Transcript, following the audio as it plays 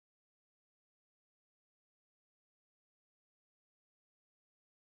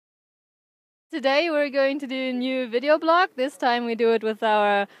Today we're going to do a new video blog. This time we do it with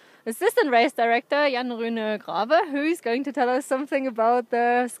our assistant race director, Rune, who is going to tell us something about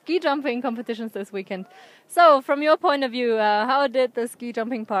the ski jumping competitions this weekend. So, from your point of view, how did the ski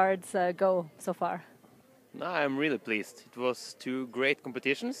jumping parts go so far? No, I'm really pleased. It was two great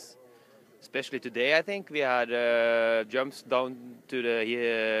competitions. Especially today, I think we had jumps down to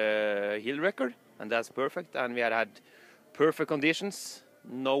the hill record, and that's perfect. And we had perfect conditions,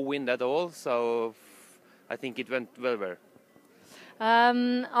 no wind at all, so I think it went well.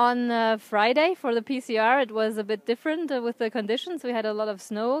 On Friday for the PCR, it was a bit different with the conditions. We had a lot of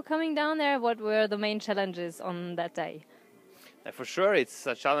snow coming down there. What were the main challenges on that day? For sure, it's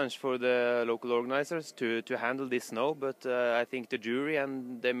a challenge for the local organizers to handle this snow, but I think the jury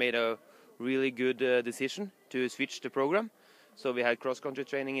and they made a really good decision to switch the program. So we had cross-country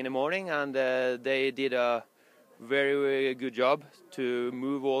training in the morning, and they did a very good job to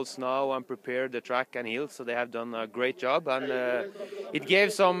move all snow and prepare the track and hills. So they have done a great job, and it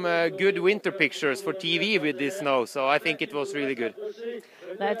gave some good winter pictures for TV with this snow. So I think it was really good.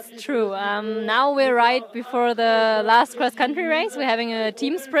 That's true. Now we're right before the last cross-country race. We're having a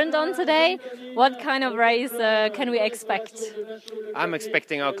team sprint on today. What kind of race can we expect? I'm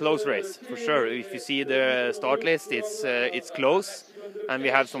expecting a close race for sure. If you see the start list, it's close, and we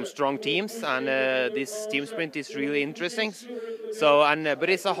have some strong teams. And this team sprint is really interesting. So, but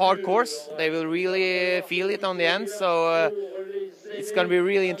it's a hard course. They will really feel it on the end. So it's going to be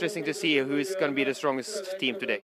really interesting to see who is going to be the strongest team today.